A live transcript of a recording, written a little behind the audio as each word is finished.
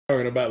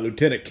Talking about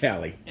Lieutenant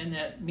Calley. and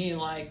that Mỹ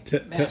Lai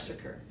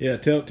massacre. Yeah,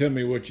 tell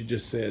me what you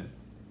just said.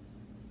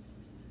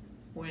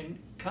 When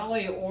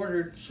Calley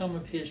ordered some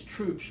of his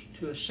troops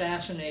to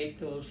assassinate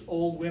those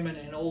old women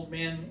and old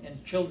men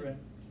and children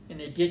in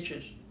the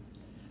ditches,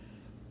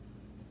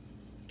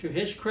 to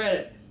his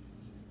credit,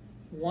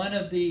 one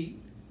of the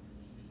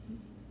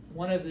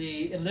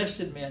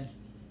enlisted men,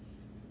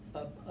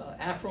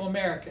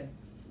 Afro-American,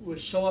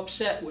 was so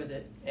upset with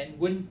it and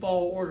wouldn't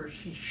follow orders,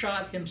 he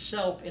shot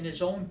himself in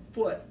his own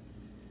foot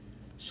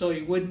so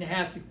he wouldn't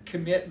have to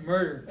commit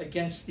murder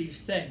against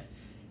these things.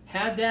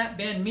 Had that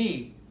been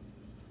me,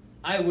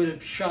 I would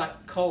have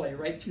shot Calley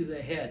right through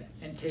the head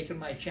and taken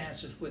my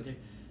chances with the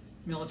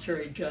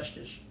military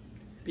justice,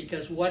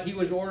 because what he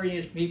was ordering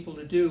his people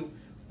to do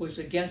was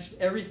against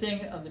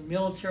everything on the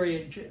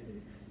military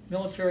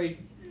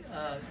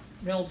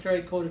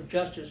code of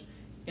justice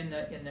in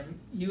the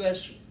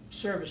U.S.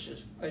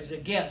 services is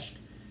against.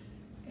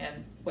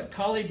 And what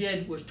Calley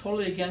did was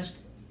totally against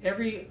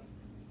everything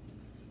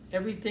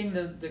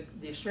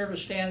the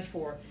service stands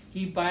for.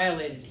 He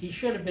violated. He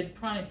should have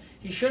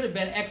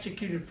been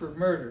executed for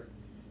murder,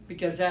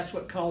 because that's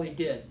what Calley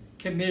did.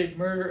 Committed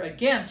murder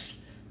against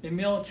the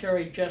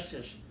military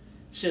justice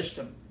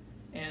system.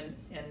 And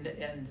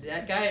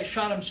that guy that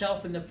shot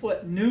himself in the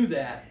foot knew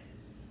that,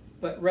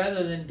 but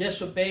rather than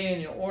disobeying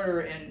the order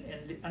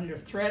and under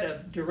threat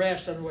of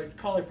duress, otherwise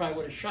Calley probably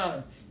would have shot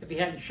him if he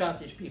hadn't shot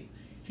these people.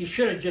 He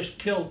should have just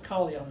killed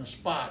Calley on the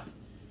spot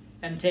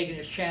and taken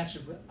his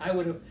chances. I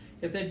would have,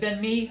 if it had been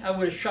me, I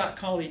would have shot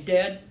Calley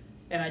dead,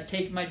 and I'd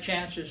take my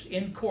chances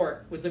in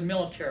court with the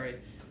military,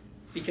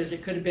 because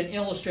it could have been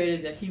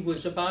illustrated that he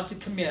was about to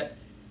commit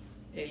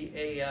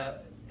a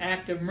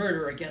act of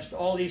murder against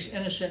all these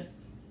innocent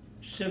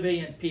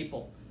civilian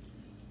people,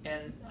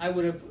 and I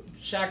would have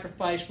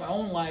sacrificed my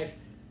own life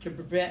to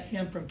prevent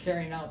him from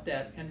carrying out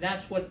that. And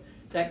that's what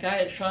that guy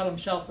that shot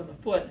himself in the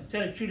foot,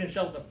 instead of shooting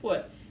himself in the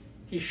foot,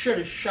 he should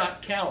have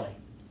shot Calley,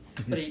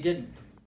 but he didn't.